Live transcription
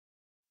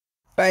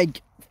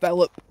Big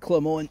Philip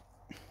Clement.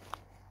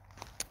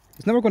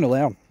 He's never going to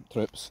learn,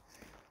 troops.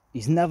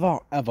 He's never,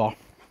 ever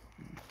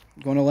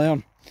going to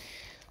learn.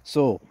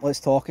 So, let's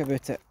talk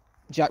about it.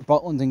 Jack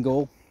Butland's in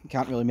goal.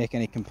 Can't really make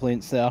any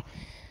complaints there.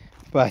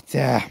 But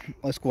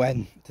let's go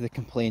into the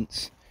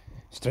complaints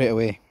straight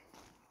away.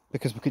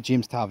 Because we've got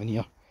James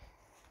Tavernier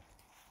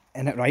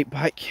in at right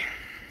back.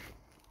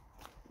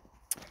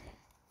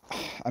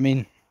 I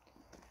mean,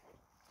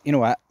 you know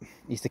what?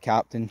 He's the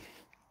captain.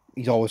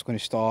 He's always going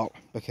to start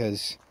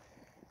because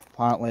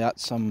apparently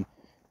that's some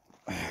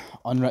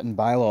unwritten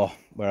bylaw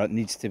where it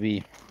needs to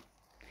be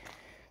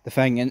the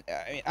thing. And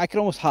I mean, I can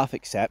almost half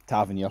accept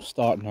Tavernier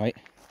starting, right?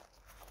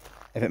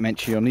 If it meant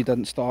Cerny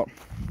didn't start.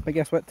 But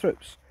guess what,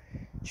 troops?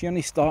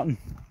 Cerny's starting.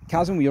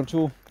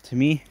 Casemiro, to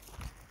me,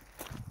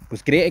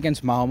 was great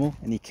against Malmo,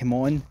 and he came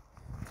on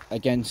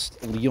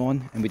against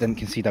Lyon and we didn't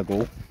concede a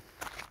goal.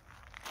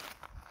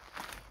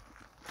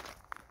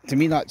 To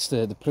me, that's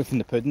the proof in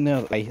the pudding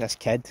there that this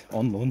kid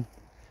on loan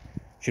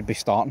should be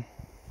starting.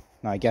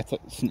 Now I get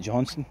it, St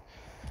Johnstone.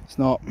 It's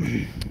not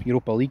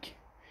Europa League.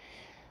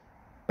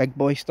 Big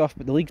boy stuff,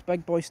 but the league's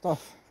big boy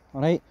stuff.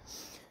 Alright?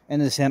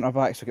 Into the centre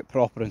backs, we get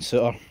Proper and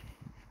Suter.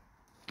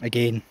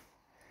 Again,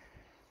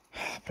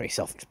 pretty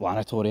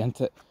self-explanatory,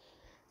 isn't it?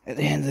 At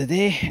the end of the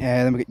day,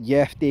 then we got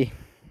Yefty.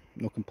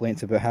 No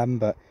complaints about him,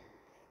 but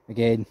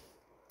again,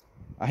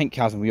 I think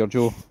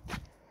Casemiro,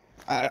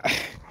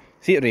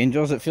 see at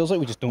Rangers, it feels like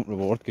we just don't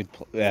reward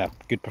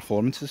good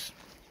performances.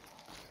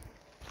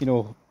 You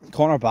know,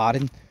 Connor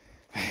Barron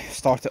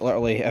started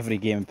literally every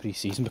game in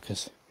pre-season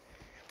because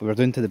we were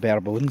down to the bare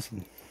bones,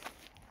 and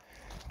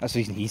that's the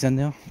reason he's in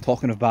there.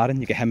 Talking of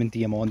Barron, you get him and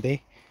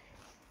Diamonde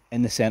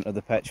in the centre of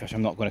the pitch, which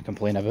I'm not going to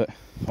complain about,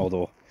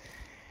 although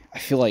I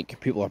feel like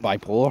people are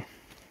bipolar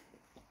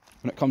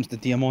when it comes to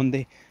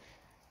Diamonde.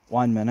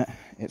 1 minute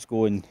it's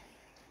going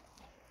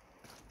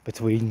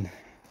between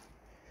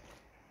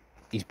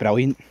he's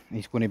brilliant,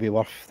 he's going to be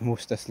worth the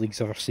most this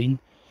league's ever seen,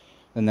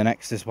 and the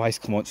next is why is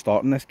Clement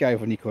starting this guy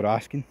over Nico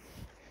Raskin.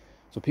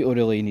 So people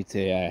really need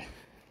to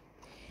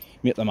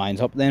make their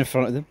minds up. Then in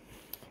front of them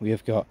we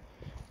have got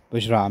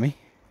Bajrami,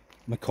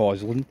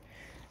 McCausland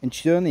and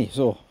Cerny.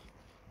 So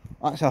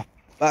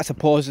that's a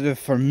positive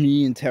for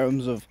me in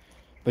terms of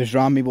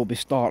Bajrami will be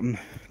starting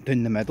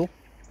down the middle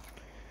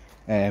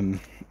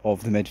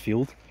of the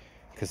midfield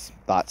because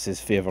that's his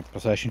favoured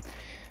position.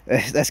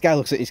 This guy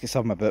looks like he's got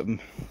something about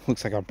him.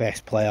 Looks like our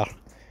best player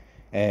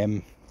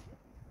when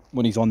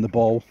he's on the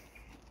ball,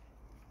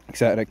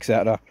 etc,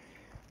 etc.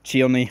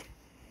 Cerny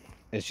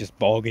is just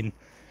bogging.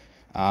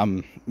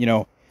 You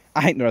know,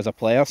 I think there is a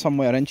player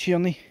somewhere in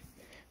Cerny,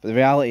 but the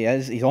reality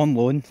is he's on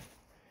loan,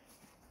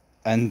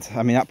 and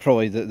I mean that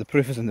probably the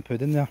proof is in the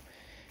pudding there.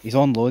 He's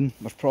on loan.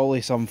 There's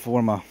probably some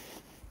form of,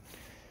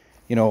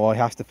 you know, he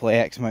has to play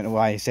X amount of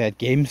YSZ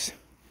games.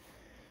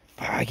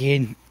 But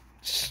again,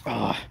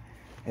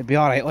 it'd be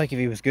alright like if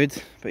he was good,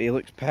 but he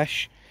looks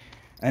pish.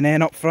 And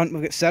then up front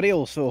we've got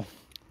Cereal, so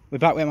we're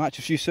back with a match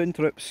of few soon,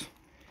 troops.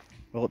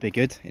 Will it be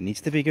good? It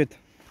needs to be good.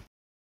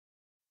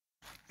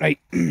 Right,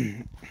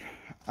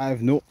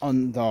 I've no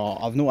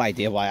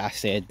idea why I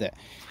said that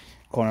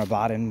Connor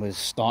Barron was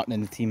starting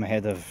in the team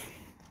ahead of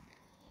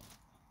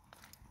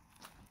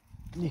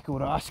Nico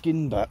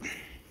Raskin, but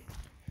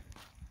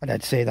I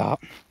did say that.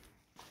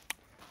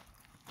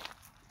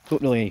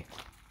 Don't really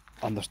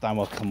understand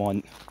why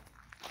Clement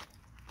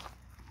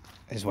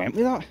has went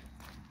with that.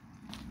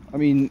 I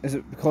mean, is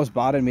it because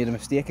Barron made a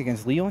mistake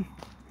against Lyon?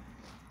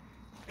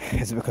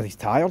 Is it because he's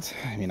tired?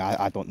 I mean,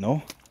 I don't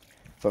know.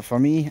 But for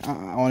me,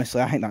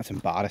 honestly, I think that's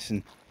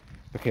embarrassing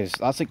because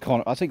that's like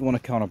one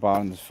of Connor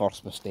Barron's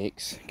first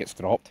mistakes gets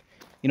dropped.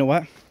 You know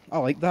what? I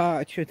like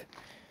that attitude.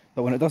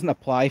 But when it doesn't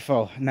apply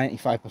for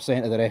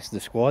 95% of the rest of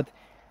the squad,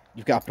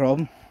 you've got a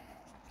problem.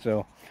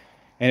 So,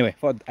 anyway, I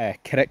thought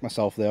I'd correct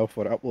myself there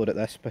before I uploaded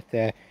this, but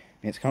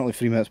it's currently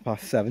 3 minutes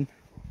past 7. And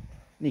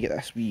you get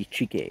this wee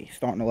cheeky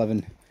starting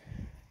 11,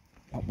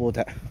 upload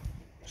it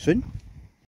soon.